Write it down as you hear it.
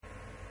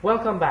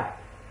Welcome back.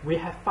 We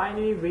have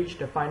finally reached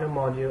the final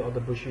module of the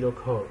Bushido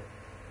Code.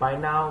 By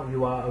now,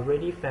 you are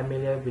already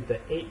familiar with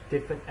the 8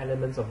 different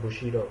elements of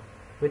Bushido,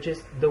 which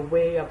is the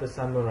way of the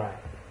samurai.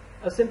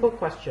 A simple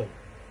question.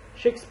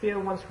 Shakespeare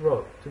once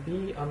wrote, "To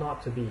be or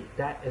not to be,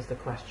 that is the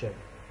question."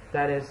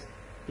 That is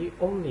the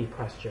only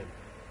question.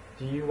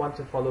 Do you want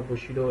to follow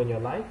Bushido in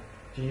your life?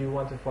 Do you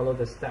want to follow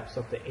the steps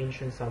of the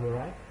ancient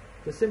samurai?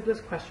 The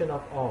simplest question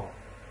of all,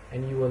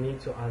 and you will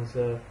need to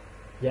answer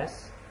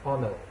yes or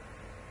no.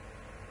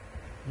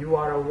 You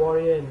are a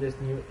warrior in this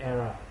new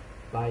era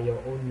by your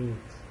own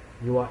means.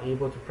 You are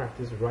able to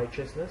practice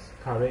righteousness,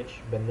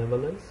 courage,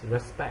 benevolence,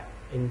 respect,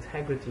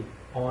 integrity,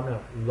 honor,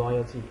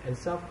 loyalty, and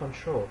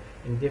self-control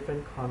in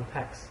different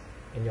contexts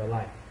in your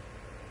life.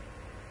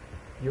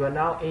 You are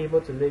now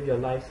able to live your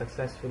life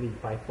successfully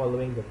by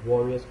following the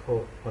Warrior's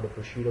Code or the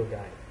Bushido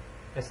Guide.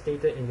 As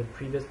stated in the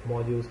previous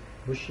modules,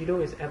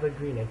 Bushido is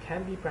evergreen and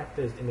can be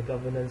practiced in the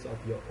governance of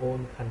your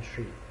own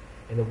country,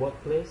 in the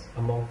workplace,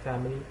 among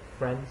family,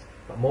 friends,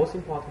 but most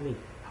importantly,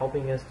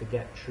 helping us to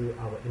get through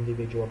our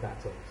individual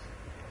battles.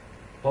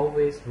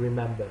 Always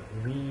remember,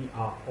 we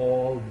are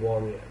all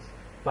warriors,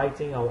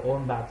 fighting our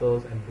own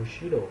battles, and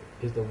Bushido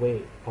is the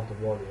way of the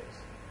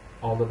warriors.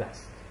 All the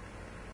best.